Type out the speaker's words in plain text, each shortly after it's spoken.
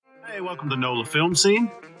welcome to NOLA Film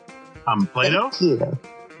Scene. I'm Plato. Thank you.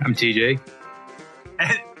 I'm TJ.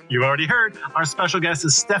 And you already heard, our special guest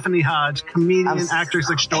is Stephanie Hodge, comedian, actress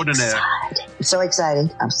extraordinaire. I'm so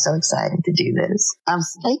excited. I'm so excited to do this.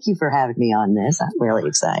 Thank you for having me on this. I'm really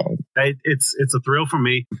excited. It's a thrill for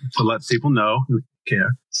me to let people know who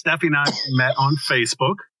care. Stephanie and I met on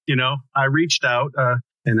Facebook. You know, I reached out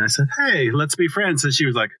and I said, hey, let's be friends. And she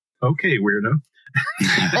was like, okay, weirdo.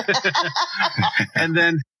 And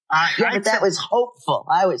then but that was hopeful.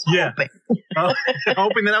 I was hoping.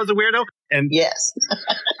 Hoping that I was a weirdo. And yes,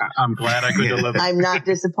 I'm glad I could deliver. I'm not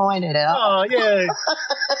disappointed at all. Oh, yay.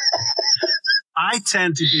 I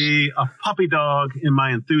tend to be a puppy dog in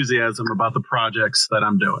my enthusiasm about the projects that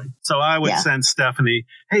I'm doing. So I would send Stephanie,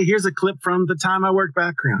 hey, here's a clip from the time I worked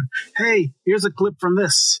background. Hey, here's a clip from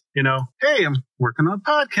this. You know, hey, I'm working on a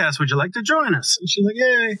podcast. Would you like to join us? And she's like,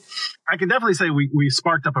 yay. I can definitely say we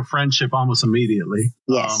sparked up a friendship almost immediately.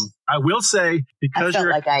 Yes. I will say, because I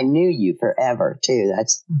felt like I knew you forever, too.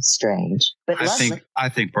 That's strange. But I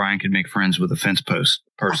think Brian could make friends with a fence post,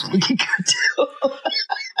 personally.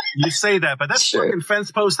 You say that, but that fucking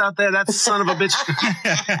fence post out there, that son of a bitch.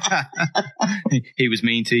 He was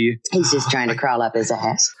mean to you? He's just trying to crawl up his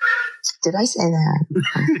ass. Did I say that?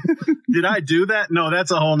 Did I do that? No,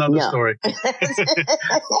 that's a whole nother story.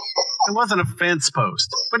 It wasn't a fence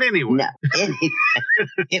post. But anyway. No,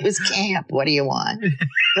 it was camp. What do you want?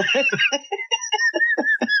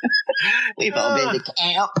 We've all been to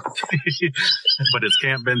camp. But it's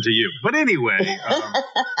camp been to you. But anyway.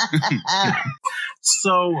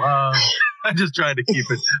 So I just tried to keep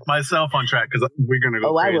myself on track because we're going to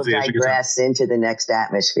go crazy. I will digress into the next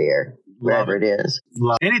atmosphere, wherever it is.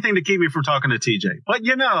 Anything to keep me from talking to TJ. But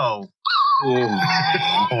you know. He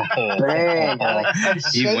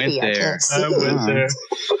went there. I went there.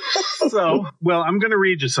 So, well, I'm going to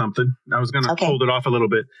read you something. I was going to hold it off a little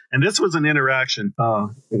bit. And this was an interaction.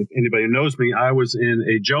 If anybody who knows me, I was in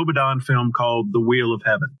a Joe Badon film called The Wheel of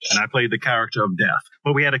Heaven. And I played the character of Death.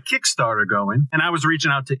 But we had a Kickstarter going. And I was reaching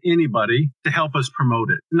out to anybody to help us promote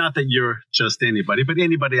it. Not that you're just anybody, but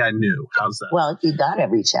anybody I knew. How's that? Well, you got to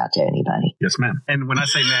reach out to anybody. Yes, ma'am. And when I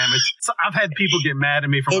say ma'am, I've had people get mad at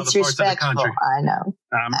me from other parts of the country. I know.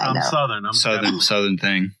 I'm Southern. Southern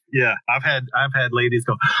thing. Yeah, I've had ladies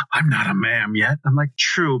go, I'm not a ma'am yet. I'm like,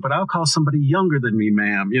 true, but I'll call somebody younger than me,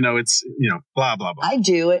 ma'am. You know, it's, blah, blah, blah. I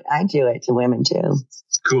do it to women too.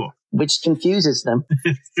 Cool. Which confuses them.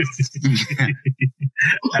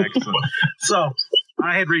 Excellent. So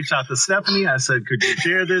I had reached out to Stephanie. I said, could you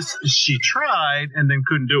share this? She tried and then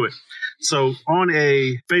couldn't do it. So on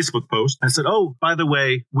a Facebook post, I said, oh, by the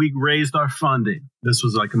way, we raised our funding. This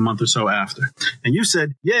was like a month or so after. And you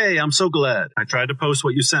said, yay, I'm so glad. I tried to post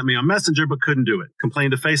what you sent me on Messenger, but couldn't do it.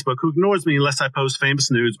 Complained to Facebook, who ignores me unless I post famous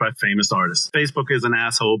nudes by famous artists. Facebook is an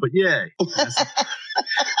asshole, but yay.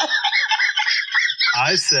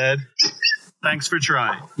 I said, thanks for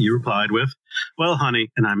trying. You replied with, well, honey,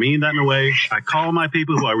 and I mean that in a way. I call my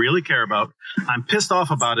people who I really care about. I'm pissed off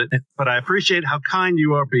about it, but I appreciate how kind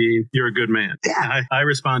you are being. You're a good man. Yeah. I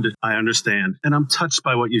responded, I understand. And I'm touched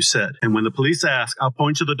by what you said. And when the police ask, I'll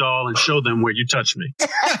point to the doll and show them where you touched me.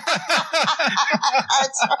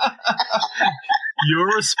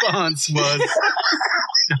 Your response was,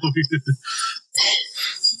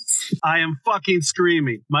 I am fucking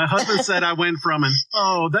screaming. My husband said I went from an,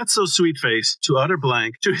 oh, that's so sweet face, to utter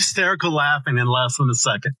blank, to hysterical laughing in less than a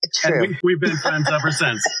second. True. And we've been friends ever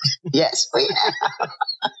since. Yes, we have.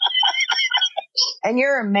 And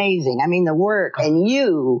you're amazing. I mean, the work, and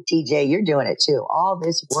you, TJ, you're doing it too. All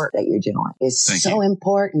this work that you're doing is so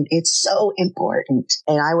important. It's so important.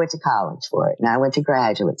 And I went to college for it, and I went to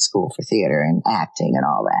graduate school for theater and acting and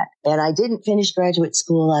all that. And I didn't finish graduate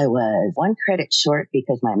school. I was 1 credit short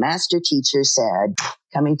because my master teacher said,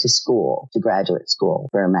 coming to school, to graduate school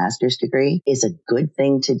for a master's degree is a good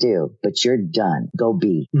thing to do, but you're done. Go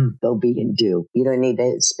be. Go be and do. You don't need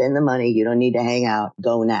to spend the money. You don't need to hang out.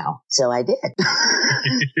 Go now. So I did.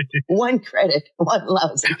 1 credit, 1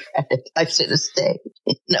 lousy credit. I should have stayed.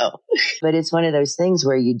 No. But it's one of those things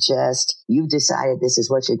where you've decided this is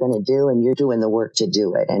what you're going to do, and you're doing the work to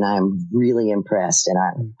do it. And I'm really impressed. And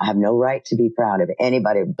I have no right to be proud of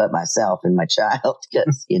anybody but myself and my child,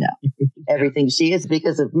 because, everything she is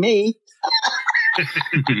because of me.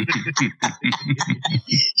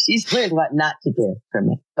 She's learned what not to do for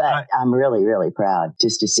me. But I'm really, really proud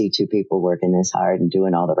just to see two people working this hard and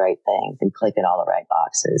doing all the right things and clicking all the right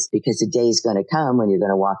boxes, because the day's going to come when you're going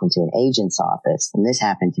to walk into an agent's office. And this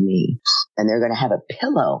happened to me. And they're going to have a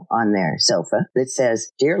pillow on their sofa that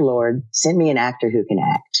says, "Dear Lord, send me an actor who can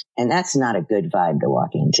act." And that's not a good vibe to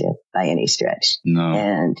walk into by any stretch. No.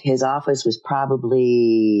 And his office was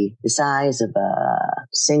probably the size of a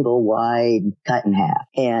single wide cut in half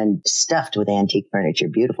and stuffed with antique furniture,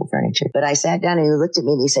 beautiful furniture. But I sat down and he looked at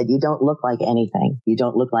me and he said, "You don't look like anything. You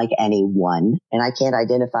don't look like anyone. And I can't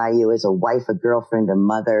identify you as a wife, a girlfriend, a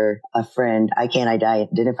mother, a friend. I can't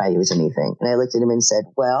identify you as anything." And I looked at him and said,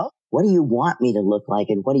 "Well, what do you want me to look like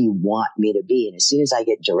and what do you want me to be?" And as soon as I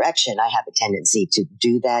get direction, I have a tendency to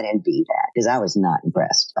do that and be that, because I was not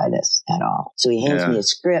impressed by this at all. So he hands me a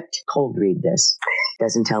script, cold read this.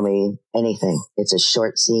 Doesn't tell me anything. It's a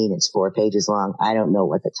short scene. It's 4 pages long. I don't know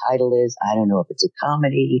what the title is. I don't know if it's a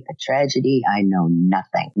comedy, a tragedy. I know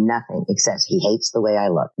nothing except he hates the way I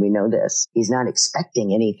look. We know this. He's not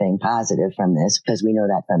expecting anything positive from this because we know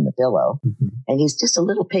that from the pillow. Mm-hmm. And he's just a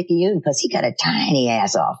little picayune because he got a tiny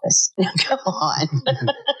ass office. Come on.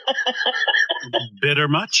 Bitter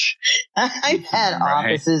much? I've had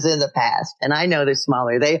offices in the past, and I know the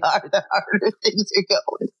smaller they are, the harder things are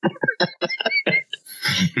going.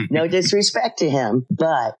 No disrespect to him,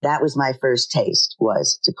 but that was my first taste,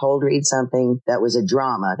 was to cold read something that was a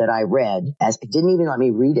drama that I read. As it didn't even let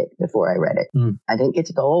me read it before I read it. I didn't get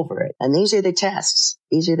to go over it. And these are the tests.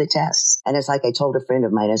 And it's like I told a friend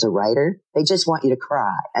of mine, as a writer, they just want you to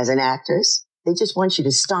cry. As an actress, they just want you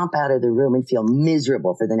to stomp out of the room and feel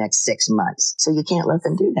miserable for the next 6 months. So you can't let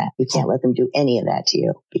them do that. You can't let them do any of that to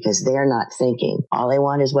you, because they're not thinking. All they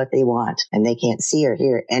want is what they want, and they can't see or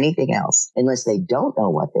hear anything else unless they don't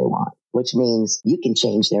know what they want, which means you can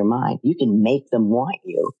change their mind. You can make them want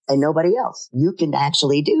you and nobody else. You can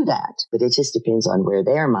actually do that, but it just depends on where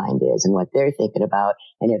their mind is and what they're thinking about.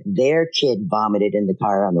 And if their kid vomited in the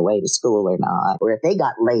car on the way to school or not, or if they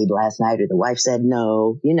got laid last night or the wife said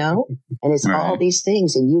no, and it's all these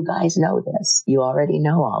things. And you guys know this. You already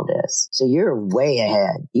know all this. So you're way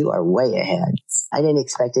ahead. You are way ahead. I didn't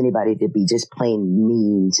expect anybody to be just plain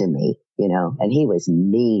mean to me, and he was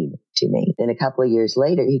mean to me. Then a couple of years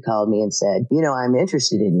later, he called me and said, "I'm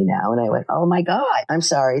interested in you now." And I went, "Oh my God, I'm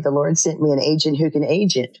sorry. The Lord sent me an agent who can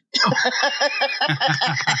agent."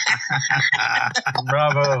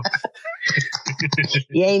 Bravo.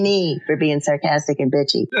 Yay me for being sarcastic and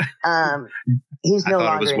bitchy. He's no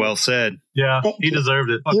longer. It was well said. Yeah, he deserved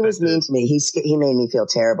it. He was mean to me. He made me feel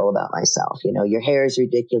terrible about myself. Your hair is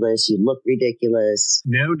ridiculous. You look ridiculous.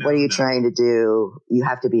 No. What are you trying to do? You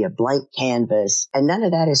have to be a blank canvas. And none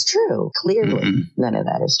of that is true. Clearly, none of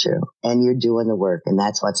that is true. And you're doing the work, and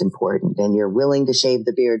that's what's important. And you're willing to shave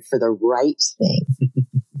the beard for the right thing.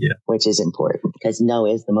 Yeah. Which is important, because no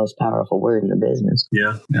is the most powerful word in the business.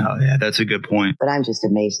 Yeah. Oh, yeah, that's a good point. But I'm just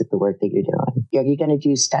amazed at the work that you're doing. Are you going to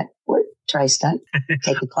do stunt work? Try stunt?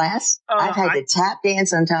 Take a class? I've had to tap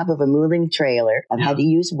dance on top of a moving trailer. I've had to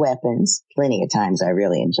use weapons. Plenty of times. I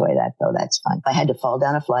really enjoy that, though. That's fun. I had to fall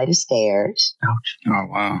down a flight of stairs. Ouch. Oh,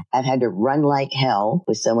 wow. I've had to run like hell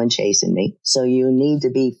with someone chasing me. So you need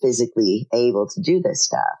to be physically able to do this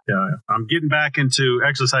stuff. Yeah. I'm getting back into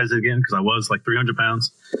exercising again, because I was like 300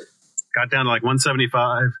 pounds. Got down to like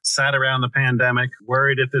 175, sat around the pandemic,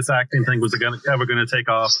 worried if this acting thing was ever going to take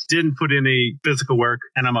off. Didn't put any physical work,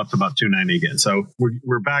 and I'm up to about 290 again. So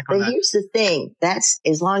we're back on that. But here's the thing. That's,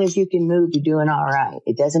 as long as you can move, you're doing all right.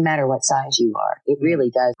 It doesn't matter what size you are. It really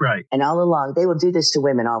does. Right. And all along, they will do this to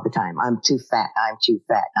women all the time. I'm too fat. I'm too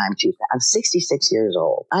fat. I'm too fat. I'm 66 years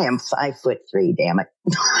old. I am 5'3", damn it.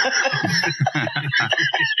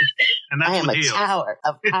 And that's I am a heals. tower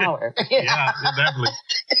of power. Yeah, definitely.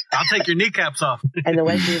 I'll take your kneecaps off. And the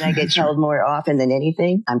one thing I get told more often than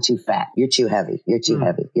anything, I'm too fat. You're too heavy. You're too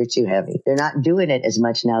heavy. You're too heavy. They're not doing it as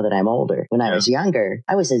much now that I'm older. When I was younger,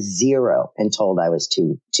 I was a 0 and told I was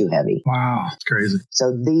too heavy. Wow. It's crazy.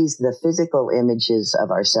 So the physical images of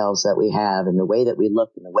ourselves that we have and the way that we look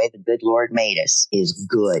and the way the good Lord made us is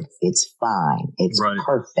good. It's fine. It's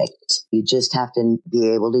perfect. You just have to be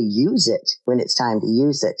able to use it when it's time to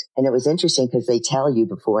use it. And it was interesting because they tell you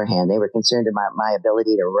beforehand. They were concerned about my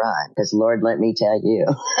ability to run, because Lord, let me tell you.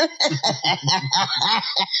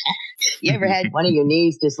 You ever had one of your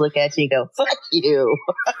knees just look at you and go, "Fuck you"?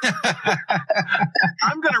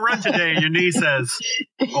 I'm going to run today, and your knee says,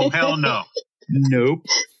 "Oh, hell no." Nope.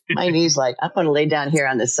 My knee's like, "I'm going to lay down here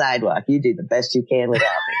on the sidewalk. You do the best you can without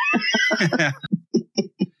me."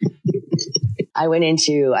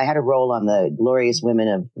 I had a role on the Glorious Women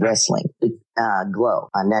of Wrestling. Glow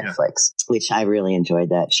on Netflix, which I really enjoyed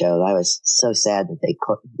that show. I was so sad that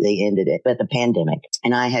they ended it, but the pandemic,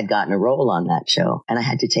 and I had gotten a role on that show, and I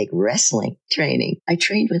had to take wrestling training. I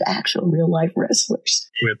trained with actual real life wrestlers.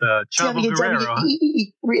 With Chavo Guerrero.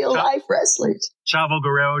 Real life wrestlers. Chavo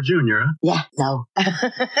Guerrero Jr. Huh? Yeah, no.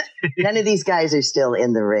 None of these guys are still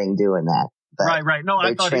in the ring doing that. Right. No,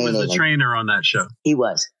 I thought he was the trainer on that show. He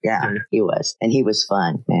was. Yeah, he was. And he was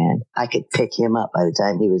fun, man. I could pick him up by the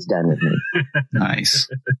time he was done with me. Nice.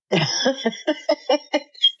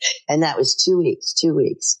 And that was 2 weeks. 2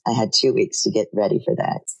 weeks. I had 2 weeks to get ready for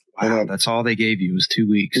that. Wow, that's all they gave you was 2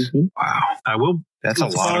 weeks. Mm-hmm. Wow. I will. That's a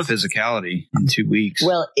lot of physicality in 2 weeks.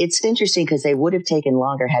 Well, it's interesting because they would have taken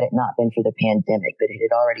longer had it not been for the pandemic, but it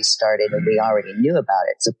had already started and we already knew about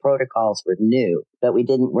it. So protocols were new, but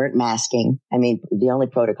weren't masking. I mean, the only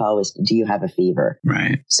protocol was, do you have a fever?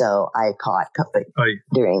 Right. So I caught COVID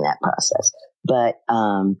during that process. But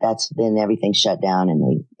then everything shut down and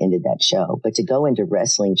they ended that show. But to go into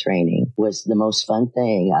wrestling training was the most fun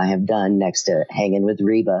thing I have done next to hanging with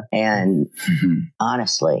Reba. And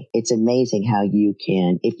honestly, it's amazing how you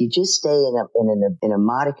can, if you just stay in a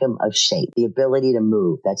modicum of shape, the ability to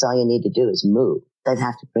move. That's all you need to do is move. Doesn't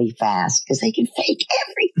have to be fast because they can fake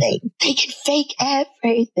everything. They can fake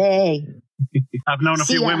everything. I've known a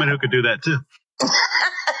few women who could do that too.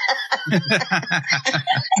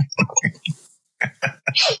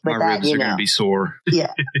 My ribs are going to be sore.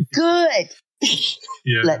 Yeah. Good.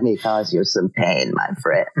 Yeah. Let me cause you some pain, my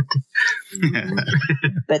friend.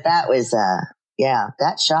 But that was,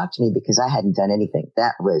 that shocked me because I hadn't done anything.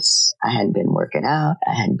 I hadn't been working out.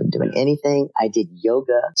 I hadn't been doing anything. I did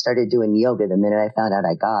yoga, started doing yoga the minute I found out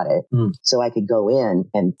I got it. So I could go in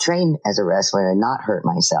and train as a wrestler and not hurt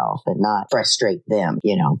myself and not frustrate them,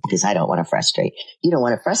 because I don't want to frustrate. You don't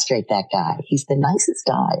want to frustrate that guy. He's the nicest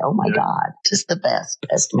guy. Oh my God. Just the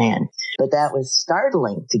best man. But that was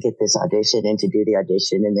startling to get this audition and to do the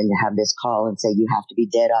audition and then to have this call and say, you have to be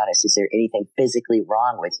dead honest. Is there anything physically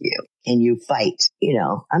wrong with you? Can you fight?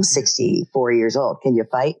 I'm 64 years old. Can you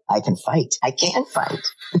fight? I can fight. I can fight.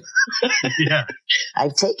 Yeah.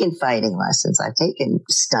 I've taken fighting lessons. I've taken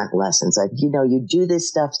stunt lessons. You do this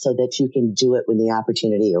stuff so that you can do it when the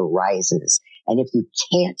opportunity arises. And if you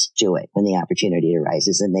can't do it when the opportunity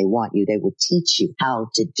arises and they want you, they will teach you how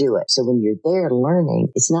to do it. So when you're there learning,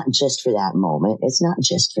 it's not just for that moment. It's not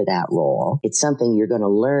just for that role. It's something you're going to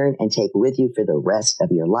learn and take with you for the rest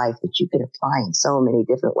of your life that you can apply in so many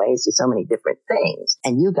different ways to so many different things.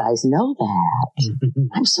 And you guys know that.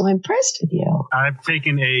 I'm so impressed with you. I've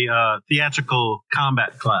taken a theatrical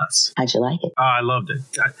combat class. How'd you like it? I loved it.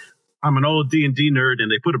 I'm an old D&D nerd, and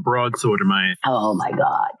they put a broadsword in my hand. Oh, my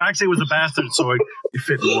God. Actually, it was a bastard sword. It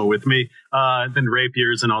fit more with me than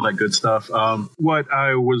rapiers and all that good stuff. What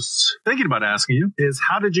I was thinking about asking you is,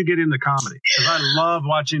 how did you get into comedy? Because I love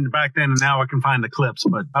watching back then, and now I can find the clips,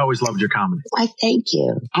 but I always loved your comedy. Why, thank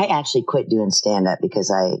you. I actually quit doing stand-up because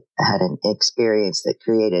I had an experience that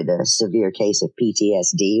created a severe case of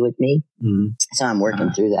PTSD with me. Mm-hmm. So I'm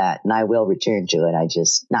working through that, and I will return to it. I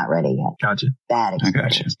just not ready yet. Gotcha. Bad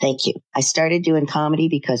experience. Gotcha. Thank you. I started doing comedy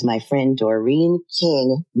because my friend Doreen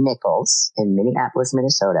King Nichols in Minneapolis,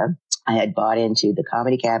 Minnesota, I had bought into the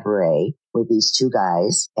Comedy Cabaret with these two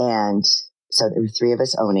guys. And so there were three of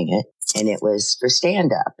us owning it. And it was for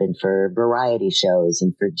stand-up and for variety shows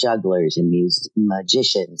and for jugglers and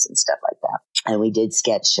magicians and stuff like that. And we did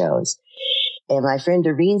sketch shows. And my friend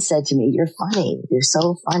Doreen said to me, "You're funny. You're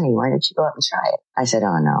so funny. Why don't you go up and try it?" I said,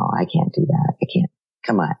 "Oh, no, I can't do that. I can't.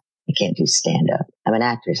 Come on. I can't do stand-up. I'm an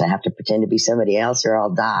actress. I have to pretend to be somebody else or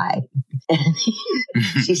I'll die." And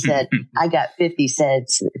she said, "I got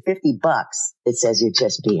 $50 that says you're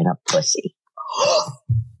just being a pussy."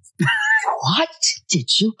 What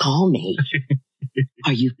did you call me?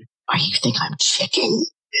 Are you think I'm chicken?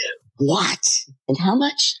 What? And how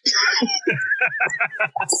much?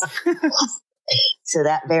 So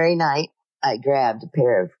that very night, I grabbed a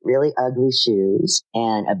pair of really ugly shoes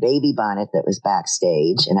and a baby bonnet that was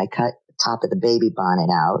backstage, and I cut the top of the baby bonnet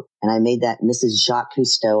out, and I made that Mrs. Jacques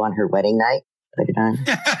Cousteau on her wedding night. Put it on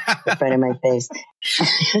the front of my face.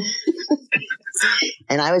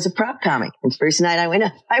 And I was a prop comic. And the first night I went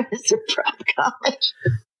up, I was a prop comic.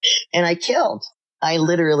 And I killed. I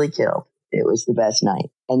literally killed. It was the best night.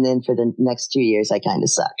 And then for the next 2 years, I kind of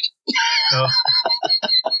sucked. Oh.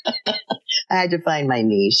 I had to find my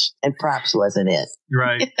niche, and props wasn't it.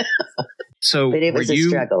 Right. So, but it was a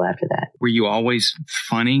struggle after that. Were you always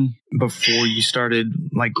funny before you started?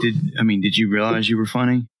 Did you realize you were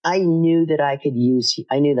funny? I knew that I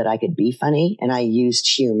could be funny, and I used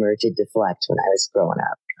humor to deflect when I was growing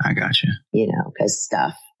up. I gotcha. Because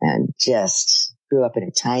stuff and just grew up in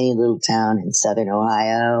a tiny little town in southern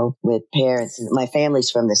Ohio with parents. My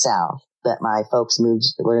family's from the South, but my folks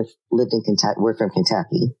lived in Kentucky. We're from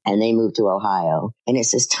Kentucky, and they moved to Ohio. And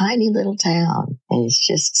it's this tiny little town, and it's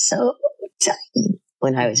just so tiny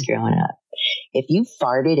when I was growing up. If you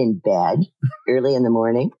farted in bed early in the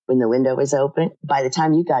morning when the window was open, by the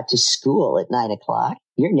time you got to school at 9 o'clock,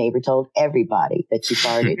 your neighbor told everybody that you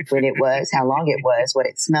farted, when it was, how long it was, what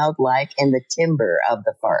it smelled like, and the timbre of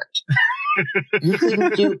the fart. You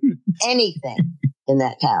couldn't do anything in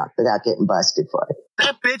that town without getting busted for it.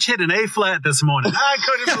 That bitch hit an A flat this morning. I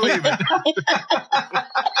couldn't believe it.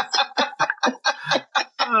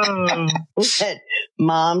 Oh. We had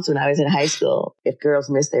moms when I was in high school. If girls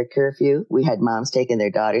missed their curfew, we had moms taking their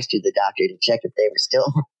daughters to the doctor to check if they were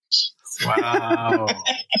still. Wow.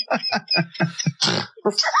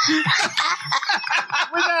 We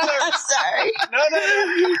got her. I'm sorry. No.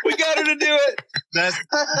 We got her to do it.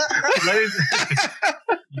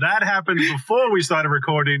 That happened before we started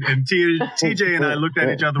recording, and TJ and I looked at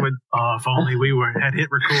each other with, oh, if only we had hit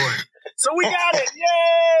record. So we got it.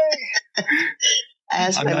 Yay!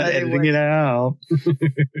 I'm not editing it out.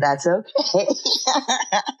 That's okay.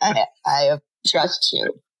 I trust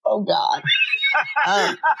you. Oh, God.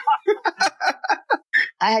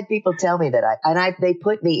 I had people tell me that they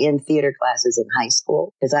put me in theater classes in high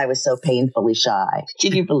school because I was so painfully shy.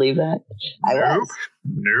 Can you believe that?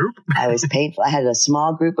 Nope. I was painful. I had a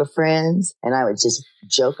small group of friends, and I would just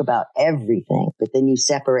joke about everything. But then you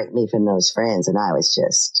separate me from those friends, and I was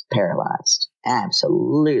just paralyzed.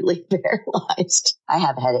 Absolutely paralyzed. I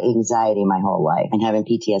have had anxiety my whole life, and having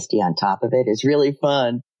PTSD on top of it is really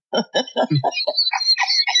fun.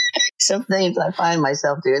 Some things I find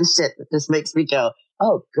myself doing shit that just makes me go,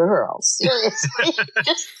 oh, girl, seriously?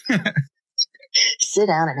 Just sit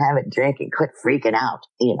down and have a drink and quit freaking out,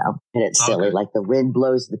 And it's silly, like the wind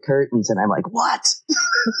blows the curtains, and I'm like, what?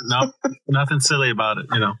 No, nothing silly about it,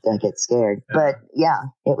 I get scared. Yeah. But yeah,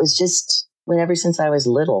 it was just, ever since I was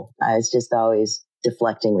little, I was just always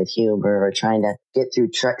deflecting with humor or trying to get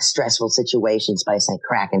through stressful situations by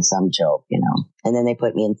cracking some joke, And then they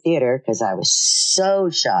put me in theater because I was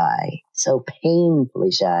so shy, so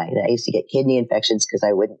painfully shy that I used to get kidney infections because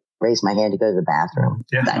I wouldn't raise my hand to go to the bathroom.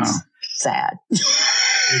 Yeah. That's sad.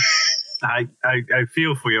 I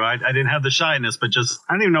feel for you. I didn't have the shyness, but just,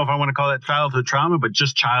 I don't even know if I want to call that childhood trauma, but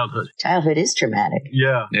just childhood. Childhood is traumatic.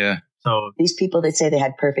 Yeah. Yeah. So these people that say they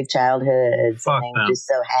had perfect childhoods and they're just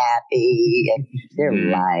so happy, and they're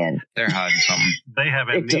lying. They're hiding something. They have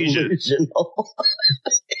amnesia.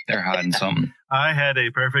 They're hiding something. I had a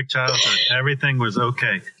perfect childhood. Everything was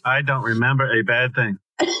okay. I don't remember a bad thing.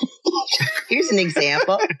 Here's an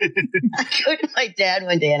example. I go to my dad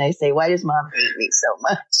one day and I say, why does mom hate me so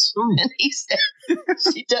much? Ooh. And he said,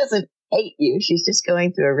 she doesn't hate you. She's just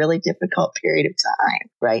going through a really difficult period of time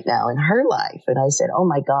right now in her life. And I said, oh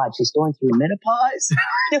my God, she's going through menopause?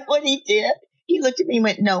 You know what he did? He looked at me and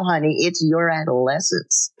went, no, honey, it's your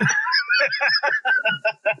adolescence.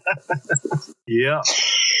 Yeah.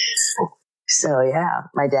 So, yeah,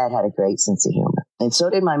 my dad had a great sense of humor. And so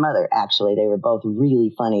did my mother, actually. They were both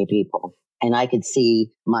really funny people. And I could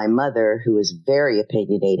see my mother, who was very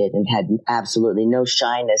opinionated and had absolutely no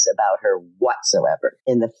shyness about her whatsoever.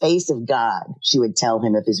 In the face of God, she would tell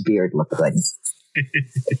him if his beard looked good.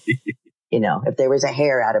 If there was a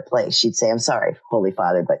hair out of place, she'd say, I'm sorry, Holy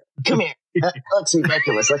Father, but come here. That looks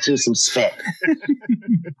ridiculous. Let's use some spit.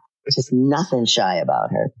 Just nothing shy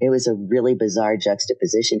about her. It was a really bizarre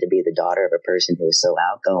juxtaposition to be the daughter of a person who was so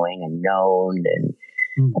outgoing and known and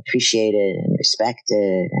appreciated and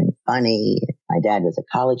respected and funny. My dad was a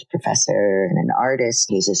college professor and an artist.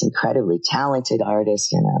 He's this incredibly talented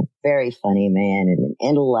artist and a very funny man and an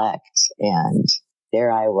intellect. And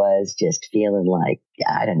there I was just feeling like,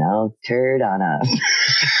 I don't know, turd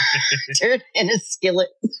in a skillet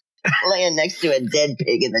laying next to a dead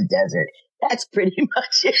pig in the desert. That's pretty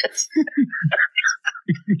much it.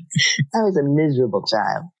 I was a miserable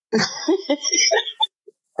child.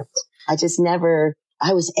 I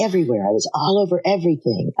was everywhere. I was all over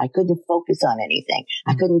everything. I couldn't focus on anything.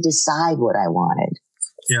 I couldn't decide what I wanted.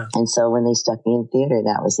 Yeah. And so when they stuck me in theater,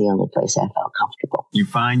 that was the only place I felt comfortable. You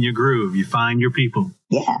find your groove. You find your people.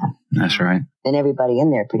 Yeah. That's right. And everybody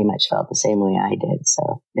in there pretty much felt the same way I did.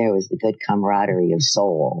 So there was the good camaraderie of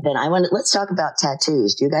soul. Then let's talk about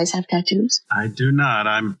tattoos. Do you guys have tattoos? I do not.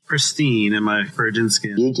 I'm pristine in my virgin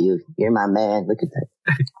skin. You do. You're my man. Look at that.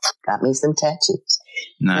 Got me some tattoos.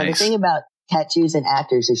 Nice. Now, the thing about tattoos and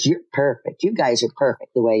actors is you're perfect. You guys are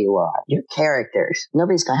perfect the way you are. You're characters.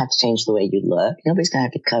 Nobody's going to have to change the way you look. Nobody's going to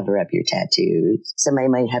have to cover up your tattoos. Somebody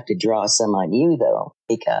might have to draw some on you, though,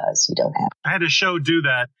 because you don't have to. I had a show do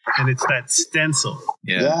that, and it's that stencil.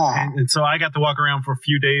 Yeah. And so I got to walk around for a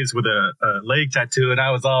few days with a leg tattoo, and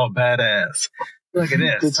I was all badass. Look at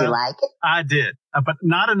this. Did you like it? I did, but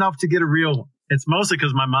not enough to get a real one. It's mostly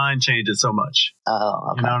because my mind changes so much.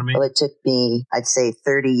 Oh, okay. You know what I mean? Well, it took me, I'd say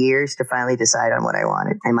 30 years to finally decide on what I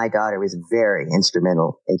wanted. And my daughter was very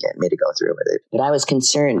instrumental in getting me to go through with it. But I was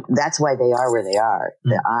concerned. That's why they are where they are.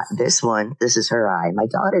 This one, this is her eye. My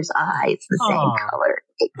daughter's eye, it's the same color.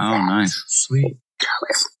 Exact Oh, nice. Sweet. color.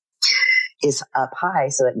 Is up high,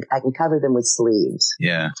 so I can cover them with sleeves.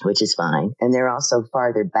 Yeah. Which is fine. And they're also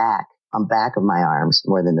farther back on back of my arms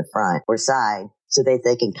more than the front or side, so that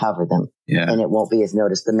they can cover them. Yeah. And it won't be as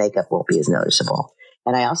noticed. The makeup won't be as noticeable.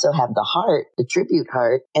 And I also have the heart, the tribute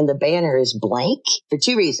heart, and the banner is blank for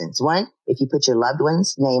two reasons. One, if you put your loved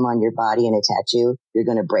one's name on your body in a tattoo, you're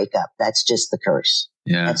going to break up. That's just the curse.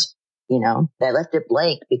 Yeah. That's, I left it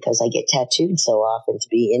blank because I get tattooed so often to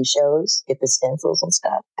be in shows, get the stencils and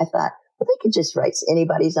stuff. I thought, well, they could just write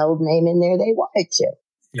anybody's old name in there they wanted to.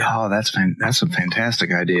 Oh, that's a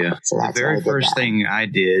fantastic idea. So The very first thing I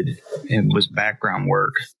did, it was background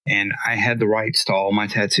work, and I had the rights to all my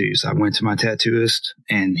tattoos. I went to my tattooist,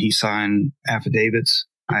 and he signed affidavits.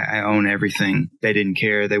 I own everything. They didn't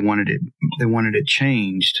care. They wanted it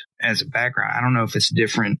changed as a background. I don't know if it's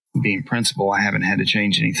different being principal. I haven't had to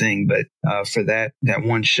change anything, but for that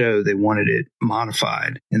one show, they wanted it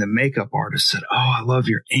modified. And the makeup artist said, "Oh, I love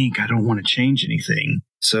your ink. I don't want to change anything."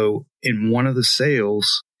 So in one of the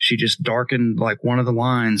sales, she just darkened like one of the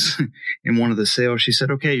lines in one of the sales. She said,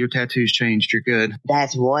 "Okay, your tattoo's changed. You're good."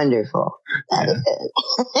 That's wonderful. That is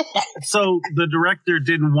good. So the director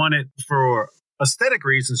didn't want it for aesthetic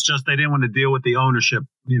reasons, just they didn't want to deal with the ownership,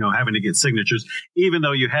 having to get signatures, even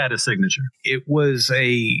though you had a signature. It was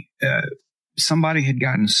somebody had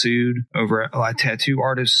gotten sued over a tattoo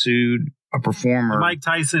artist sued a performer. The Mike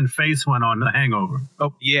Tyson face went on The Hangover.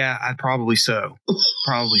 Oh, yeah, probably so.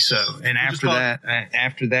 And after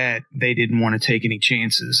that, they didn't want to take any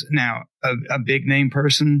chances. Now, a big name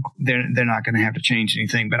person, they're not going to have to change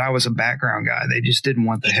anything. But I was a background guy. They just didn't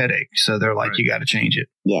want the headache. So they're like, You got to change it.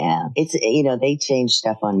 Yeah. It's, they changed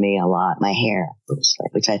stuff on me a lot. My hair,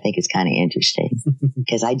 which I think is kind of interesting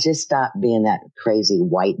because I just stopped being that crazy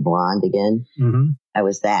white blonde again. Mm-hmm. I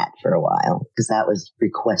was that for a while because that was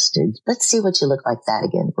requested. Let's see what you look like that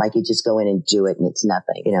again. Like you just go in and do it and it's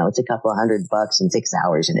nothing. It's a couple of $100 and 6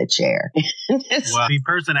 hours in a chair. Well, the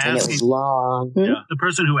person asking, and it was long. Yeah, the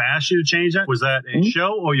person who asked you to change that, was that a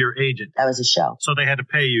show or your agent? That was a show. So they had to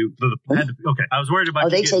pay you. Okay, I was worried about. Oh,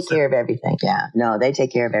 they take care of everything. Yeah, no, they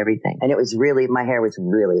take care of everything. And it was my hair was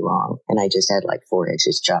really long, and I just had like 4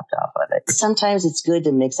 inches chopped off of it. Sometimes it's good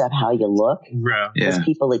to mix up how you look, because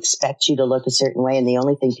people expect you to look a certain way. And the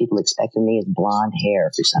only thing people expect of me is blonde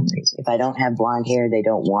hair for some reason. If I don't have blonde hair, they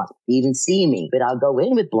don't want to even see me. But I'll go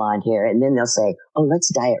in with blonde hair and then they'll say, "Oh,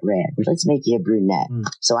 let's dye it red. Or let's make you a brunette."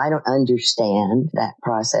 So I don't understand that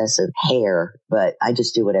process of hair, but I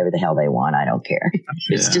just do whatever the hell they want. I don't care.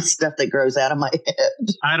 It's just stuff that grows out of my head.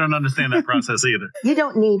 I don't understand that process either. You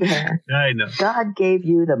don't need hair. I know. God gave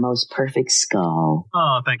you the most perfect skull.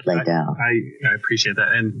 Oh, thank you. I appreciate that.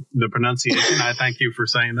 And the pronunciation, I thank you for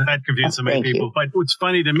saying that. That confused so many people. But what's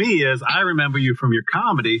funny to me is I remember you from your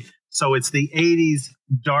comedy. So it's the 80s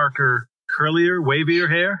darker, curlier, wavier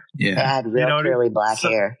hair. Yeah. I had real curly black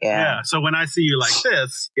hair. Yeah. So when I see you like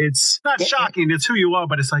this, it's not shocking. It's who you are,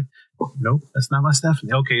 but it's like, nope, that's not my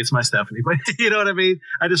Stephanie. Okay, it's my Stephanie. But you know what I mean?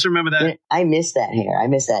 I just remember that. I miss that hair. I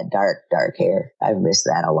miss that dark hair. I've missed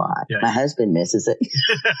that a lot. Yeah. My husband misses it.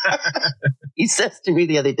 He says to me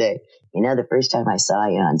the other day, the first time I saw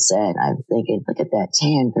you on set, I was thinking, look at that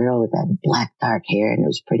tan girl with that black dark hair and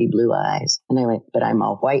those pretty blue eyes. And I went, but I'm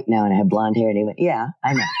all white now and I have blonde hair. And he went, yeah,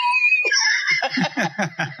 I know.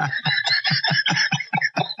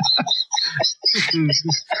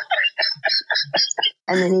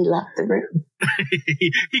 And then he left the room.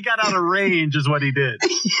 He got out of range is what he did.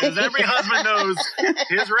 Because every husband knows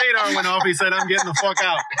his radar went off. He said, "I'm getting the fuck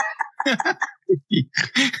out."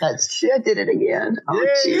 I did it again. Oh,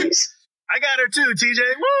 jeez. I got her too, TJ.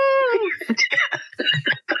 Woo!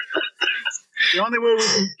 The only way we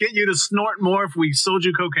can get you to snort more if we sold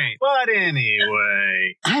you cocaine. But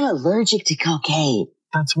anyway. I'm allergic to cocaine.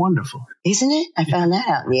 That's wonderful. Isn't it? I found that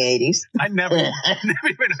out in the 80s. I never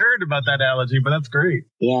even heard about that allergy, but that's great.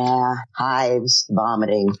 Yeah. Hives,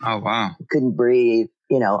 vomiting. Oh, wow. Couldn't breathe.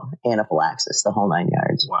 anaphylaxis, the whole 9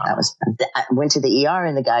 yards. Wow. That was fun. I went to the ER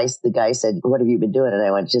and the guy said, "What have you been doing?" And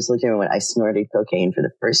I just looked at him and went, "I snorted cocaine for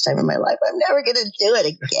the first time in my life. I'm never going to do it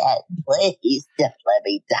again. Please just let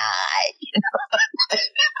me die."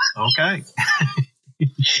 Okay.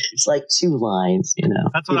 It's like 2 lines,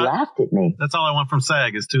 That's he what laughed at me. That's all I want from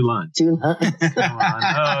SAG is 2 lines. 2 lines. Come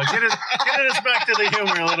on. Getting us back to the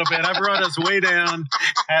humor a little bit. I brought us way down.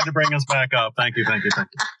 Had to bring us back up. Thank you.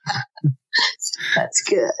 That's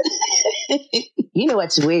good. You know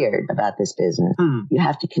what's weird about this business? You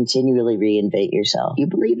have to continually reinvent yourself. Do you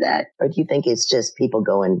believe that? Or do you think it's just people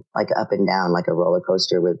going like up and down like a roller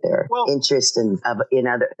coaster with their interest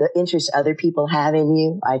the interest other people have in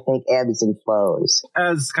you? I think ebbs and flows.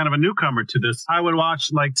 As kind of a newcomer to this, I would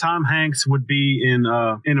watch like Tom Hanks would be in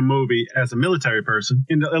a movie as a military person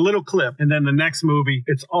in a little clip. And then the next movie,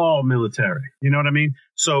 it's all military. You know what I mean?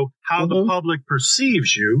 So how the public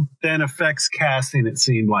perceives you then affects casting, it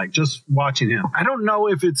seemed like, just watching him. I don't know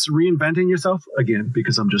if it's reinventing yourself, again,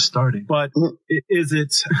 because I'm just starting, but is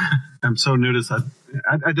it, I'm so new to this,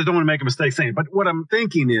 I just don't want to make a mistake saying it, but what I'm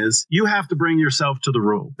thinking is you have to bring yourself to the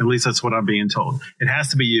role. At least that's what I'm being told. It has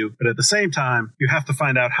to be you, but at the same time, you have to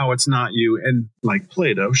find out how it's not you and, like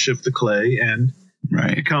Play-Doh, shift the clay and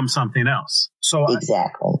become something else. So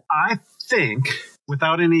exactly. I think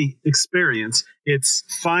without any experience, it's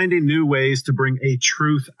finding new ways to bring a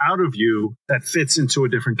truth out of you that fits into a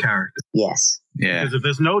different character. Yes. Yeah. Because if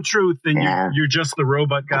there's no truth, then you're just the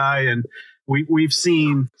robot guy. And we've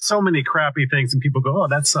seen so many crappy things and people go, "Oh,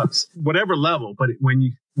 that sucks." Whatever level. But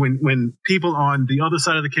when people on the other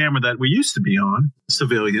side of the camera that we used to be on,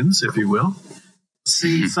 civilians, if you will,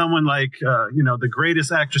 see someone like, the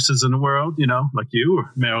greatest actresses in the world, like you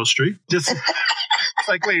or Meryl Streep, just... It's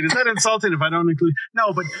like, wait, is that insulting if I don't include?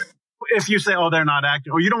 No, but if you say, "Oh, they're not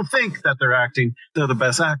acting," or you don't think that they're acting, they're the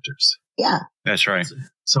best actors. Yeah. That's right.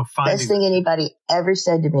 So best thing anybody ever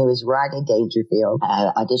said to me was Rodney Dangerfield.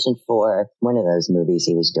 I auditioned for one of those movies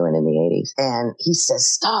he was doing in the 80s. And he says,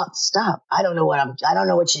 stop. I don't know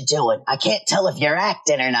what you're doing. I can't tell if you're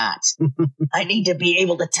acting or not. I need to be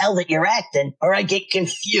able to tell that you're acting or I get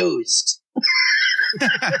confused.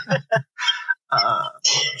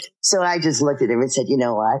 So I just looked at him and said, "You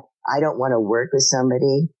know what? I don't want to work with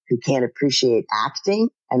somebody who can't appreciate acting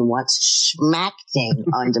and wants schmacting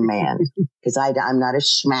on demand. Because I'm not a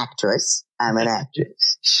schmactress. I'm an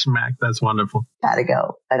actress." Schmack. That's wonderful. Gotta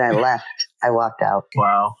go. And I left. I walked out.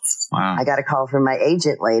 Wow. I got a call from my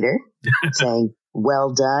agent later saying,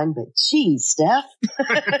 "Well done, but geez, Steph."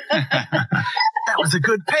 That was a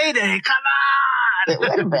good payday. Come on. It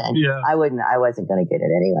would have been. Yeah. I wasn't going to get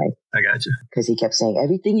it anyway. I got you. Because he kept saying,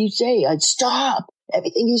 "Everything you say, I'd stop.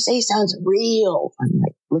 Everything you say sounds real." I'm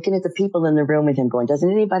like looking at the people in the room with him going,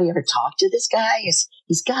 "Doesn't anybody ever talk to this guy?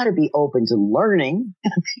 He's got to be open to learning."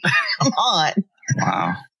 Come on.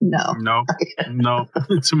 Wow. No.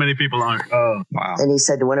 Too many people aren't. Oh, wow. And he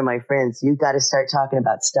said to one of my friends, "You've got to start talking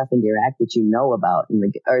about stuff in your act that you know about,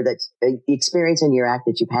 or that's the experience in your act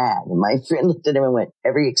that you've had." And my friend looked at him and went,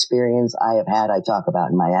 "Every experience I have had, I talk about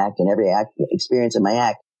in my act, and every experience in my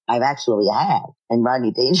act I've actually had." And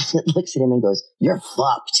Rodney Dangerfield looks at him and goes, "You're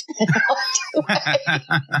fucked."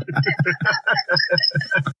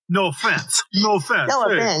 No offense. No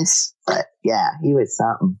offense. But yeah, he was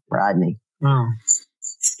something, Rodney. Oh.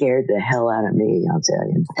 Scared the hell out of me, I'll tell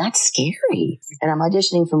you. That's scary. And I'm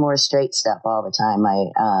auditioning for more straight stuff all the time.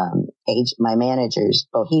 My managers,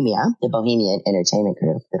 the Bohemian Entertainment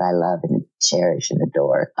Group that I love and cherish and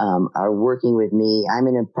adore, are working with me. I'm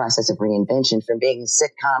in a process of reinvention from being a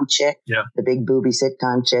sitcom chick, the big booby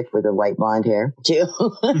sitcom chick with the white blonde hair, to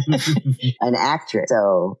an actress.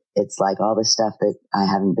 So it's like all the stuff that I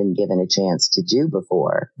haven't been given a chance to do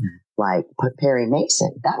before. Like Perry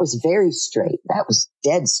Mason. That was very straight. That was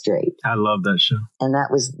dead straight. I love that show. And that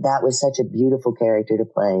was such a beautiful character to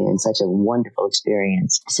play and such a wonderful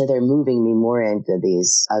experience. So they're moving me more into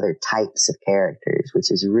these other types of characters, which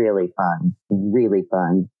is really fun. Really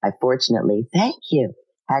fun. I fortunately, thank you,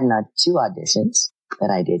 had 2 auditions that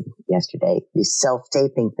I did yesterday. The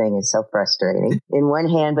self-taping thing is so frustrating in one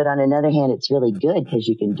hand, but on another hand, it's really good because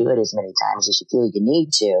you can do it as many times as you feel you need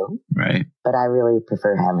to. Right. But I really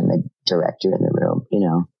prefer having the director in the room,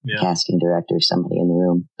 casting director, somebody in the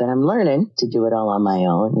room. But I'm learning to do it all on my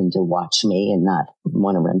own and to watch me and not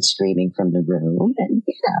want to run screaming from the room and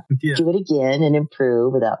do it again and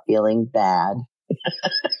improve without feeling bad.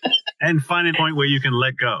 And find a point where you can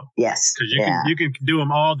let go. Yes. Because you can do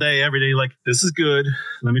them all day, every day. Like, this is good.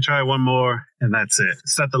 Let me try one more. And that's it.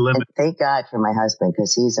 Set the limit. And thank God for my husband,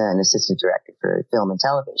 because he's an assistant director for film and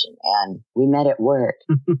television. And we met at work.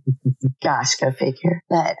 Gosh, go figure.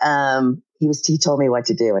 But He told me what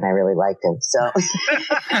to do, and I really liked him. So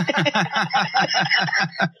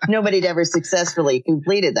nobody'd ever successfully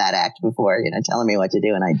completed that act before, telling me what to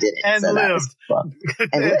do, and I did it. And so lived.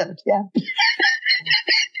 And lived, yeah.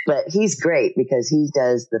 But he's great because he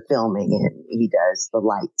does the filming and he does the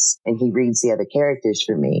lights and he reads the other characters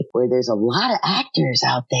for me, where there's a lot of actors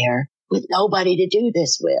out there with nobody to do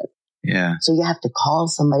this with. Yeah. So you have to call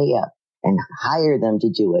somebody up and hire them to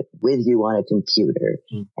do it with you on a computer.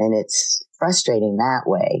 And it's frustrating that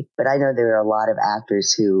way. But I know there are a lot of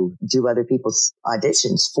actors who do other people's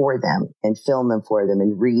auditions for them and film them for them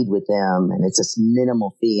and read with them. And it's a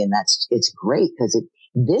minimal fee. And it's great because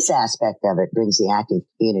this aspect of it brings the acting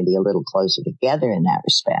community a little closer together in that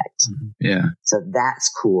respect. Yeah. So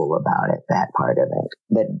that's cool about it, that part of it.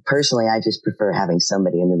 But personally, I just prefer having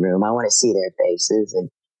somebody in the room. I want to see their faces and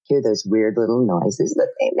hear those weird little noises that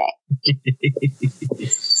they make.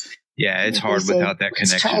 Yeah, it's hard without that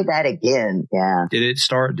connection. Let's try that again. Yeah. Did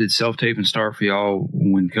self-taping start for y'all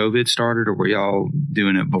when COVID started, or were y'all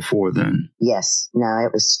doing it before then? Yes. No,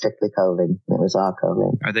 it was strictly COVID. It was all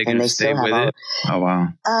COVID. Are they going to stay with it? Oh, wow.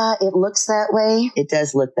 It looks that way. It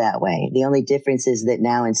does look that way. The only difference is that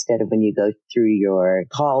now, instead of when you go through your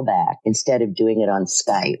callback, instead of doing it on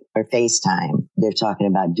Skype or FaceTime, they're talking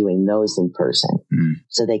about doing those in person.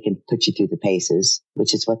 So they can put you through the paces,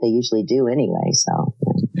 which is what they usually do anyway. So,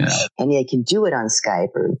 yeah. And they can do it on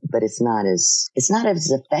Skype, but it's not as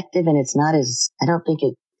effective, and it's not as, I don't think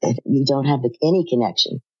you don't have any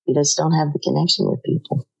connection. You just don't have the connection with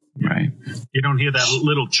people. Right. You don't hear that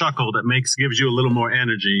little chuckle that gives you a little more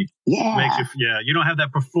energy. Yeah. You don't have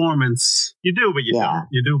that performance. You do, but you don't.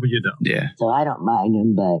 You do, but you don't. Yeah. So I don't mind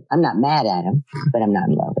them, but I'm not mad at them, but I'm not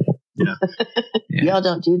in love with them. Yeah. Y'all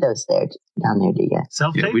don't do those down there, do you?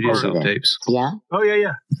 Self-tape? Yeah, we do self-tapes. Yeah? Oh,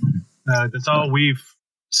 yeah. That's all we've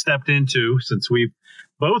stepped into since we've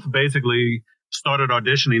both basically started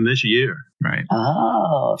auditioning this year. Right.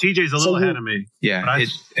 Oh. TJ's a little ahead of me. Yeah.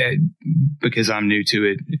 Because I'm new to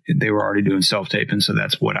it, they were already doing self-taping, so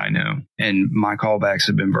that's what I know. And my callbacks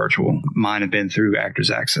have been virtual. Mine have been through Actors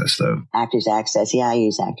Access, though. Actors Access. Yeah, I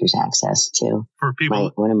use Actors Access, too. For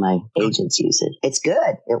people, one of my agents use it. It's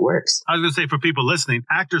good. It works. I was going to say, for people listening,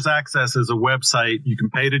 Actors Access is a website. You can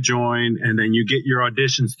pay to join, and then you get your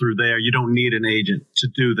auditions through there. You don't need an agent to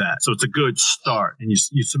do that. So it's a good start. And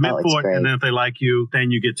you submit for it, and then if they like you, then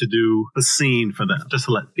you get to do a scene for them, just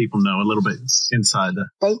to let people know a little bit inside that.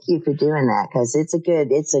 Thank you for doing that, because it's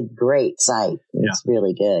a great site. It's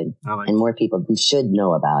really good. And more people should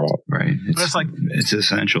know about it. Right. It's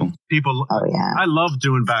essential. People, I love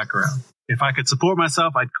doing background. If I could support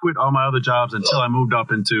myself, I'd quit all my other jobs until I moved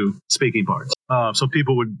up into speaking parts. So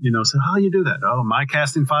people would, say, how do you do that? Oh,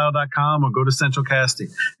 mycastingfile.com, or go to Central Casting.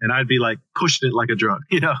 And I'd be like, pushing it like a drug,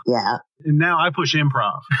 Yeah. And now I push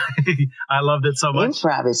improv. I loved it so much.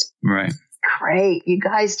 Improv is right. Great. You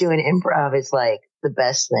guys doing improv is like the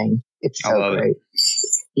best thing. It's so great.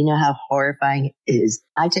 You know how horrifying it is?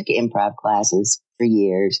 I took improv classes for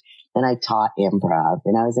years. Then I taught improv,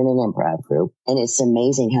 and I was in an improv group. And it's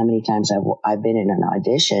amazing how many times I've been in an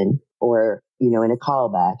audition or, in a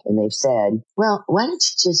callback, and they've said, well, why don't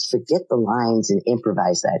you just forget the lines and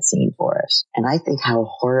improvise that scene for us? And I think how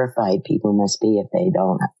horrified people must be if they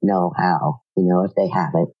don't know how, if they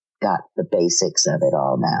haven't got the basics of it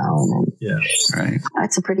all down. And right.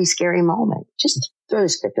 That's a pretty scary moment. Just throw the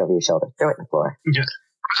script over your shoulder, throw it in the floor. Yeah.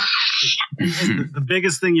 The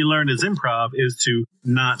biggest thing you learn as improv is to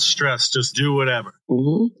not stress, just do whatever.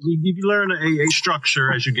 Mm-hmm. You learn a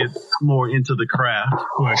structure as you get more into the craft.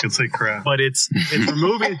 Oh, I could say craft, but it's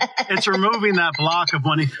removing that block of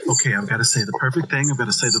money. Okay, I've got to say the perfect thing. I've got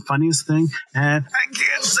to say the funniest thing, and I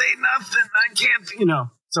can't say nothing. I can't,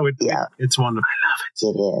 So it's wonderful. I love it.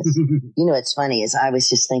 It is. What's funny is I was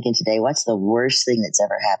just thinking today, what's the worst thing that's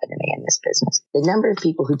ever happened to me in this business? The number of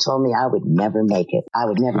people who told me I would never make it. I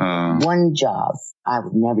would never do one job. I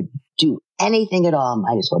would never do anything at all.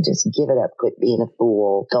 Might as well just give it up, quit being a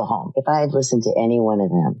fool, go home. If I had listened to any one of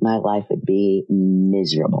them, my life would be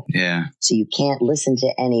miserable. Yeah. So you can't listen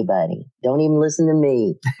to anybody. Don't even listen to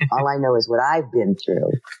me. All I know is what I've been through.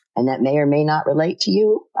 And that may or may not relate to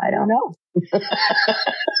you. I don't know.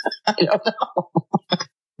 I don't know.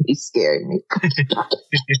 You scared me.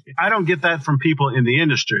 I don't get that from people in the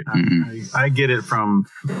industry. I get it from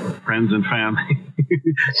friends and family.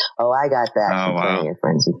 Oh, I got that from plenty of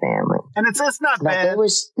friends and family. And it's not bad.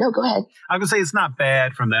 No, go ahead. I was going to say it's not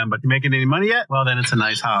bad from them, but you making any money yet? Well, then it's a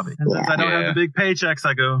nice hobby. And since I don't have the big paychecks,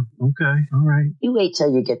 I go, okay, all right. You wait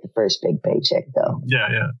till you get the first big paycheck, though.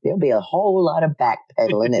 Yeah. There'll be a whole lot of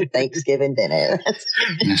backpedaling at Thanksgiving dinner.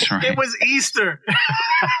 That's right. It was Easter.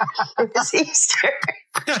 It was Easter.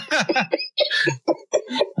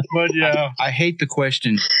 But yeah, I hate the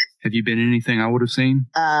question. Have you been in anything I would have seen?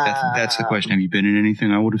 That's the question. Have you been in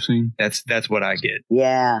anything I would have seen? That's what I get.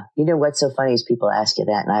 Yeah. You know what's so funny is people ask you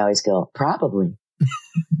that, and I always go, probably.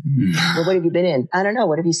 Well, what have you been in? I don't know.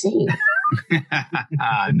 What have you seen?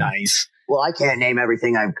 Nice. Well, I can't name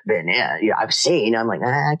everything I've been in. Yeah, I've seen. I'm like,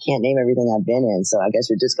 I can't name everything I've been in. So I guess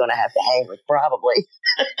we're just going to have to hang with probably.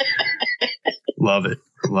 Love it.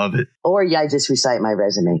 Love it. Or I just recite my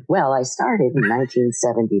resume. Well, I started in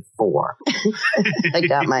 1974. I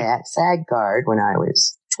got my SAG card when I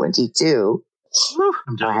was 22.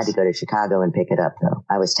 I had to go to Chicago and pick it up, though.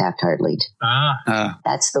 I was Taft-Hartley.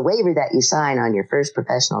 That's the waiver that you sign on your first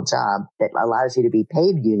professional job that allows you to be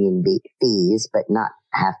paid union fees, but not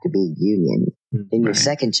have to be union. In your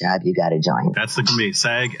second job, you got to join. That's the me,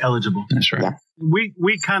 SAG eligible. That's right. Yeah.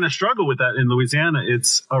 We kind of struggle with that in Louisiana.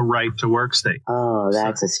 It's a right to work state. Oh,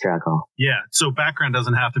 that's a struggle. Yeah. So background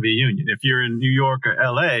doesn't have to be union. If you're in New York or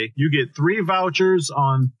LA, you get 3 vouchers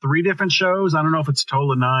on 3 different shows. I don't know if it's a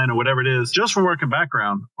total of 9 or whatever it is. Just from working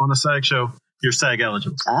background on a SAG show, you're SAG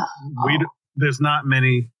eligible. There's not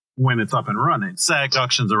many when it's up and running. SAG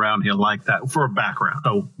auctions around here like that for a background.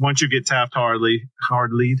 So once you get Taft-Hartley,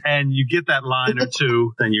 and you get that line or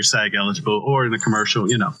 2, then you're SAG eligible, or in a commercial,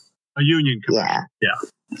 a union commercial. Yeah.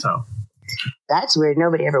 So that's weird.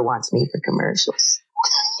 Nobody ever wants me for commercials.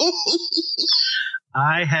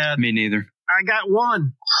 Me neither. I got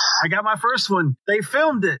one. I got my first one. They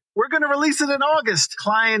filmed it. We're going to release it in August.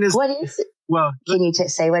 Client is... What is it? Well, can you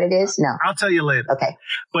say what it is? No. I'll tell you later. Okay.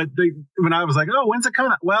 But when I was like, oh, when's it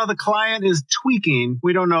coming out? Well, the client is tweaking.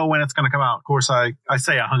 We don't know when it's going to come out. Of course, I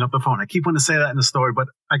say I hung up the phone. I keep wanting to say that in the story, but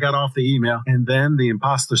I got off the email. And then the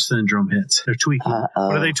imposter syndrome hits. They're tweaking. What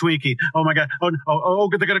are they tweaking? Oh, my God. Oh,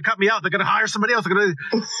 they're going to cut me out. They're going to hire somebody else. Okay.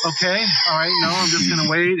 All right. No, I'm just going to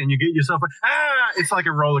wait. And you get yourself, it's like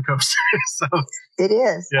a roller coaster. So it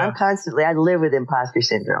is. Yeah. I live with imposter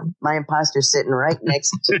syndrome. My imposter's sitting right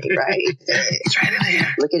next to me, right? It's right in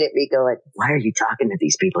there. Looking at me going, why are you talking to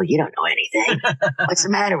these people? You don't know anything. What's the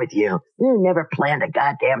matter with you? You never planned a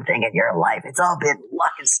goddamn thing in your life. It's all been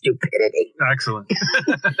luck and stupidity. Excellent.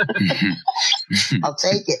 I'll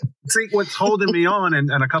take it. See, what's holding me on, and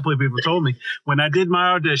a couple of people told me, when I did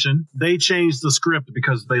my audition, they changed the script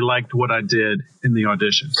because they liked what I did in the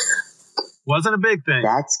audition. Wasn't a big thing.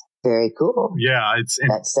 That's very cool. Yeah.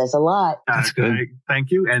 That says a lot. That's good.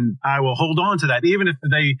 Thank you. And I will hold on to that, even if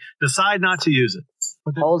they decide not to use it.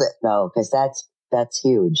 Hold it, though, because that's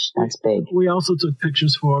huge. That's big. We also took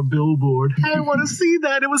pictures for our billboard. I want to see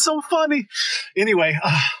that. It was so funny. Anyway,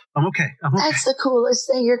 I'm okay. That's the coolest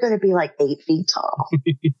thing. You're going to be like 8 feet tall.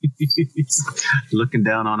 Looking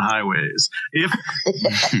down on highways. If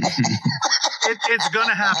it's going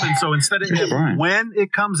to happen. So instead of when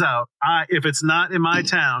it comes out, if it's not in my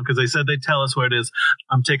town, because they said they'd tell us where it is,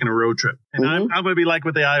 I'm taking a road trip. And I'm going to be like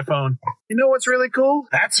with the iPhone. You know what's really cool?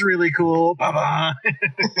 That's really cool. Bye-bye.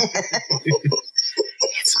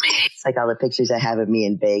 It's me. It's like all the pictures I have of me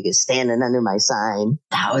in Vegas standing under my sign.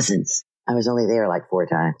 Thousands. I was only there like 4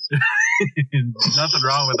 times. Nothing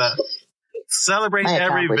wrong with that. Celebrate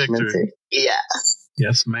every victory. Yeah.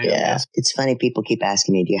 Yes, ma'am. Yeah. Yes. It's funny. People keep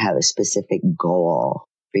asking me, do you have a specific goal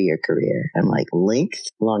for your career? I'm like,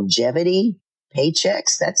 length, longevity,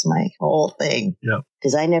 paychecks. That's my whole thing. Yep.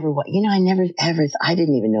 Because I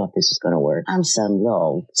didn't even know if this was going to work. I'm some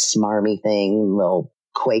little smarmy thing, little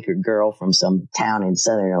Quaker girl from some town in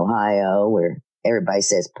southern Ohio where everybody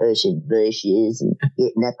says pushing bushes and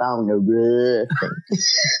getting up on the roof.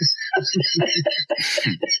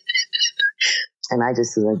 And I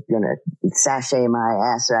just was going to sashay my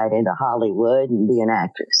ass right into Hollywood and be an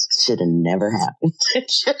actress. Should have never happened.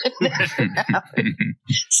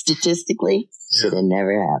 Statistically, should have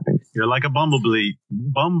never happened. You're like a bumblebee.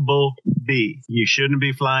 You shouldn't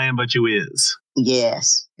be flying, but you is.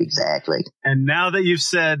 Yes, exactly. And now that you've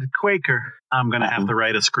said Quaker, I'm going to have to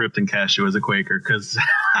write a script and cast you as a Quaker because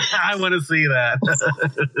I want to see that.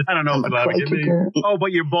 I don't know if it'll ever get me. Oh,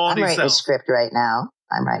 but you're baldy. I'm writing a script right now.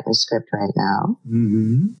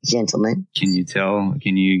 Mm-hmm. Gentlemen. Can you tell?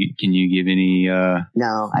 Can you give any?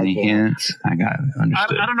 No, I can't. Hints? I got it.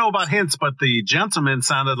 Understood. I don't know about hints, but the gentleman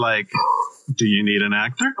sounded like. Do you need an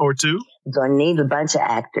actor or 2? Gonna need a bunch of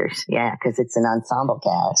actors. Yeah, because it's an ensemble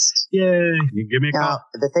cast. Yay. You give me a call. Now,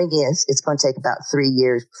 the thing is, it's going to take about 3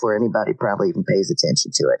 years before anybody probably even pays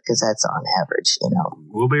attention to it, because that's on average,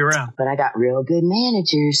 We'll be around. But I got real good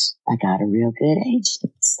managers. I got a real good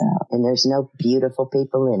agent. So, and there's no beautiful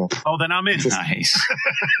people in it. Oh, then I'm in. Nice.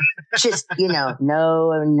 Just,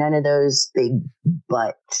 none of those big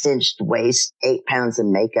butt, cinched waist, 8 pounds of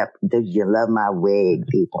makeup. You love my wig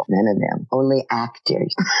people. None of them. Only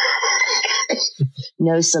actors.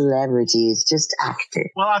 No celebrities, just actors.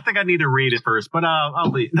 Well, I think I need to read it first, but I'll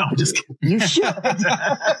leave. No, I'm just kidding. You should.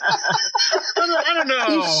 I don't know.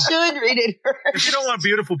 You should read it first. If you don't want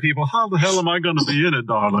beautiful people, how the hell am I going to be in it,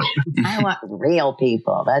 darling? I want real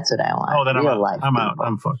people. That's what I want. Oh, then real I'm out. life I'm people. out.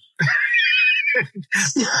 I'm fucked.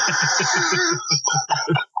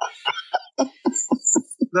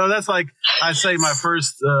 No, that's like I say my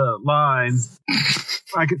first line.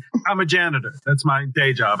 I'm a janitor. That's my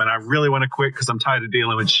day job, and I really want to quit because I'm tired of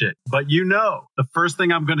dealing with shit. But the first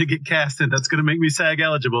thing I'm going to get cast in that's going to make me SAG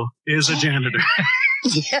eligible is a janitor.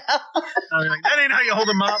 Yeah. I'm like, that ain't how you hold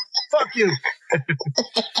them up. Fuck you.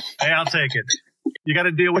 Hey, I'll take it. You got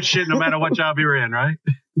to deal with shit no matter what job you're in, right?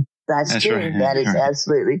 That's true. Right. That is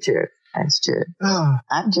absolutely true. That's true.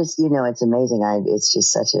 I'm just, it's amazing. It's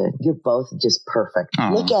just you're both just perfect.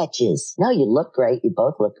 Aww. Look at you. No, you look great. You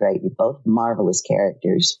both look great. You're both marvelous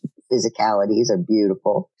characters. Physicalities are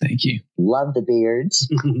beautiful. Thank you. Love the beards.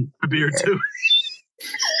 A beard, too.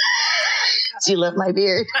 Do you love my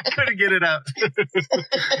beard? I couldn't get it out.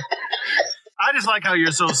 I just like how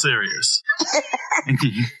you're so serious. I'm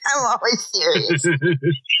always serious.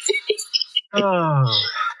 Oh.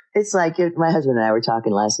 It's like my husband and I were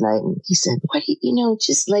talking last night, and he said, "What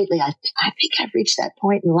just lately, I think I've reached that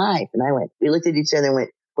point in life." And we looked at each other and went,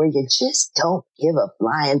 "Where you just don't give a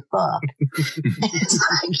flying fuck." And it's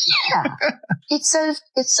like, yeah,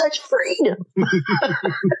 it's such freedom.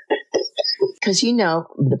 Because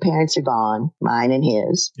the parents are gone, mine and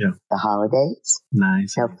his. Yeah. The holidays.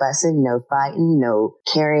 Nice. No fussing, no fighting, no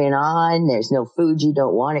carrying on. There's no food you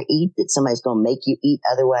don't want to eat that somebody's going to make you eat.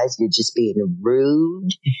 Otherwise, you're just being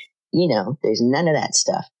rude. There's none of that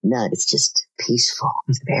stuff. None. It's just peaceful.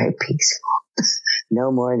 It's very peaceful.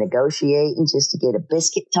 No more negotiating just to get a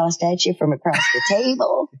biscuit tossed at you from across the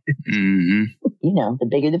table. Mm-hmm. The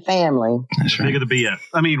bigger the family. That's The right. bigger the BF.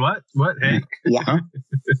 I mean, what? What? Hey. Yeah.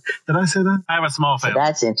 Did I say that? I have a small So family.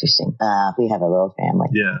 that's interesting. We have a little family.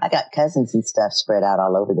 Yeah. I got cousins and stuff spread out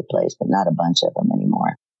all over the place, but not a bunch of them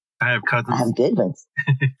anymore. I have cousins. I have good ones.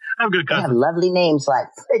 I have good They have cousins. lovely names like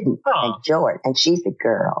Puddin' Oh. and George, and she's the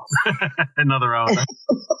girl. Another hour.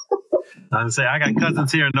 I would say I got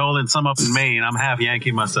cousins here in Nolan, some up in Maine. I'm half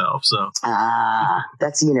Yankee myself, so.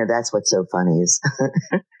 That's what's so funny is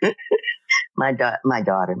my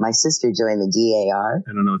daughter, my sister joined the DAR,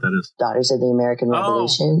 I don't know what that is. Daughters of the American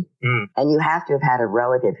Revolution. Mm. And you have to have had a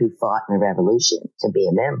relative who fought in the revolution to be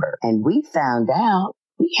a member. And we found out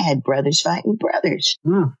we had brothers fighting brothers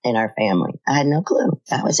in our family. I had no clue.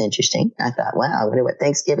 That was interesting. I thought, wow, I wonder what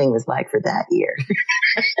Thanksgiving was like for that year.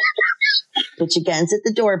 Put your guns at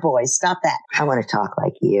the door, boys. Stop that. I want to talk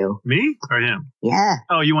like you. Me or him? Yeah.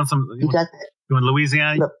 Oh, you want some? You got You in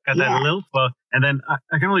Louisiana? Look, Got that yeah. a little? Well, and then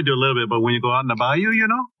I can only do a little bit, but when you go out in the bayou,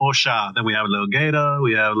 Osha. Then we have a little gator.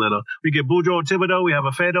 We get Boudreaux Thibodeau. We have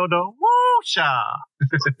a Fedodo. Woo-sha.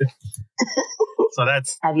 So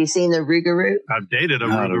that's, Have you seen the Rougarou? I've dated a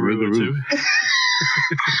the Rougarou Rougarou. too.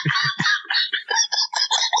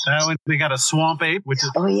 That one, they got a swamp ape, which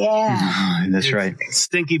is Oh, yeah. That's right.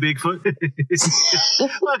 stinky Bigfoot.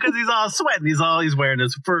 Well, because he's all sweating. He's wearing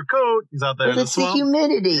his fur coat. He's out there in Well, the it's the swamp.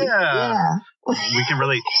 humidity. Yeah. We can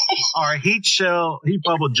relate. Our heat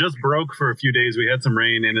bubble just broke for a few days. We had some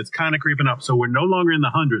rain and it's kind of creeping up. So we're no longer in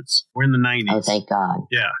the hundreds. We're in the 90s. Oh, thank God.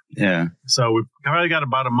 Yeah. Yeah. So we've probably got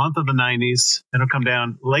about a month of the 90s. It'll come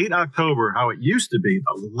down late October, how it used to be.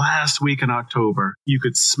 The last week in October, you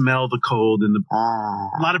could smell the cold in the.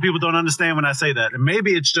 A lot of people don't understand when I say that. And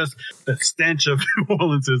maybe it's just the stench of New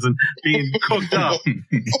Orleans and being cooked up.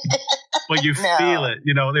 But you feel it.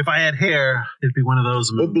 If I had hair, it'd be one of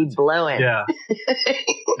those It'd be moods. blowing. Yeah.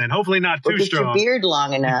 And hopefully not too Look at strong. your beard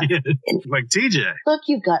long enough. Like TJ. Look,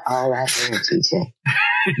 you've got all that hair, TJ.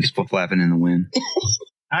 Just flapping in the wind.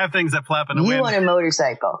 I have things that flap in the You wind. on a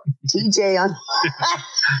motorcycle. TJ on.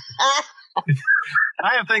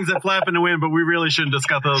 I have things that flap in the wind, but we really shouldn't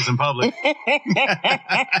discuss those in public.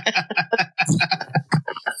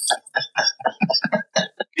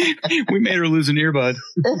 We made her lose an earbud.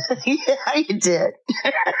 Yeah, you did.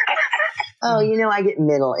 I get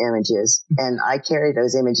mental images, and I carry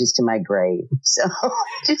those images to my grave. So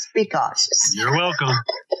just be cautious. You're welcome.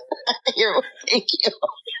 Thank you.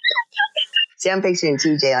 See, I'm picturing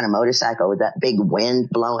TJ on a motorcycle with that big wind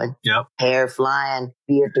blowing, hair flying,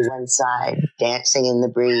 beard to one side, dancing in the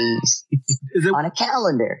breeze on a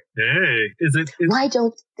calendar. Hey, why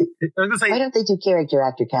don't they do character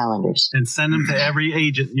actor calendars and send them to every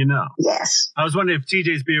agent you know? Yes. I was wondering if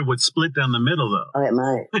TJ's beard would split down the middle, though. Oh, it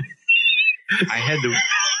might.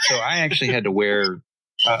 I actually had to wear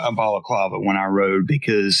a balaclava when I rode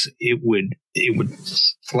because it would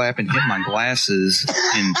flap and hit my glasses,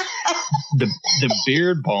 and the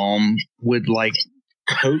beard balm would like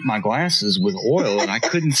coat my glasses with oil, and I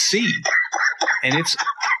couldn't see. And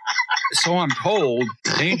so I'm told,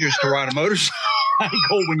 dangerous to ride a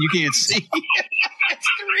motorcycle when you can't see. It's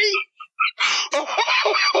great.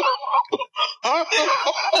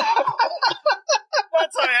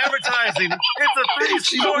 That's our advertising. It's a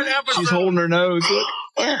 3-sport episode. She's holding her nose. Look.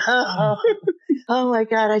 Oh my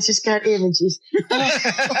God, I just got images. That's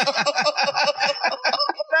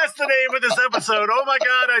the name of this episode. Oh my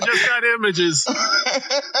God, I just got images.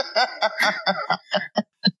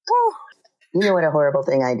 You know what a horrible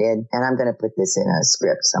thing I did? And I'm going to put this in a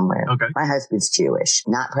script somewhere. Okay. My husband's Jewish,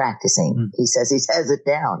 not practicing. He says he has it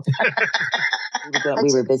down.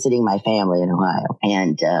 We were visiting my family in Ohio,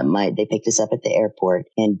 and they picked us up at the airport.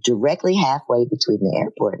 And directly halfway between the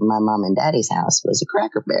airport and my mom and daddy's house was a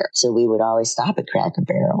Cracker Barrel. So we would always stop at Cracker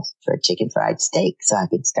Barrel for a chicken fried steak so I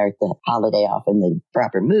could start the holiday off in the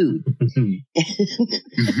proper mood.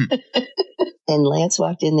 And Lance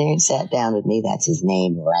walked in there and sat down with me. That's his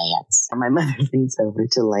name, Lance. And my mother leans over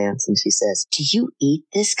to Lance and she says, "Do you eat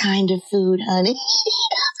this kind of food, honey?"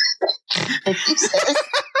 And he says,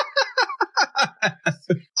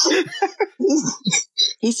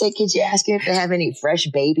 he said, "Could you ask her if they have any fresh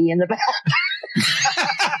baby in the back?"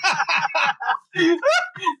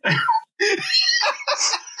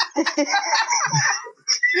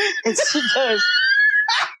 And she goes,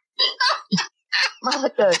 Mama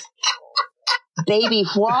goes, "Baby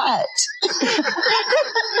what?"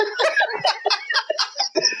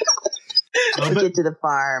 We get to the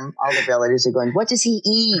farm. All the villagers are going, "What does he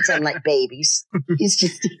eat?" I'm like, "Babies." He's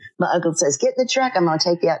just. My uncle says, "Get in the truck. I'm going to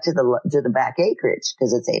take you out to the back acreage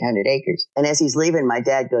because it's 800 acres." And as he's leaving, my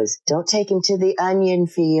dad goes, "Don't take him to the onion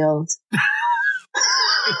field."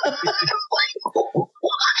 What?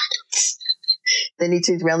 Then he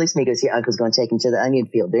turns around, looks at me, goes, "Your uncle's going to take him to the onion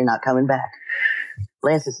field. They're not coming back.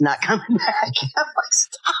 Lance is not coming back." I'm like,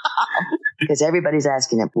 "Stop." Because everybody's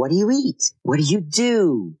asking him, "What do you eat? What do you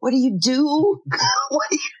do? What do you do? What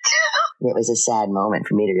do you do?" And it was a sad moment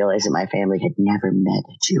for me to realize that my family had never met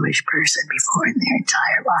a Jewish person before in their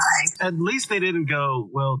entire lives. At least they didn't go,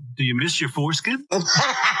 "Well, do you miss your foreskin?"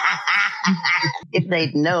 If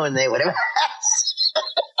they'd known, they would have asked.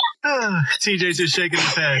 TJ's just shaking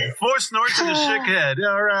his head. 4 snorts and a shook head.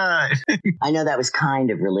 All right. I know that was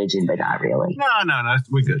kind of religion, but not really. No.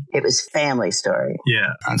 We're good. It was family story.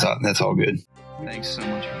 Yeah. That's all good. Thanks so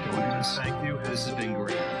much for joining us. Thank you. This has been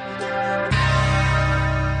great.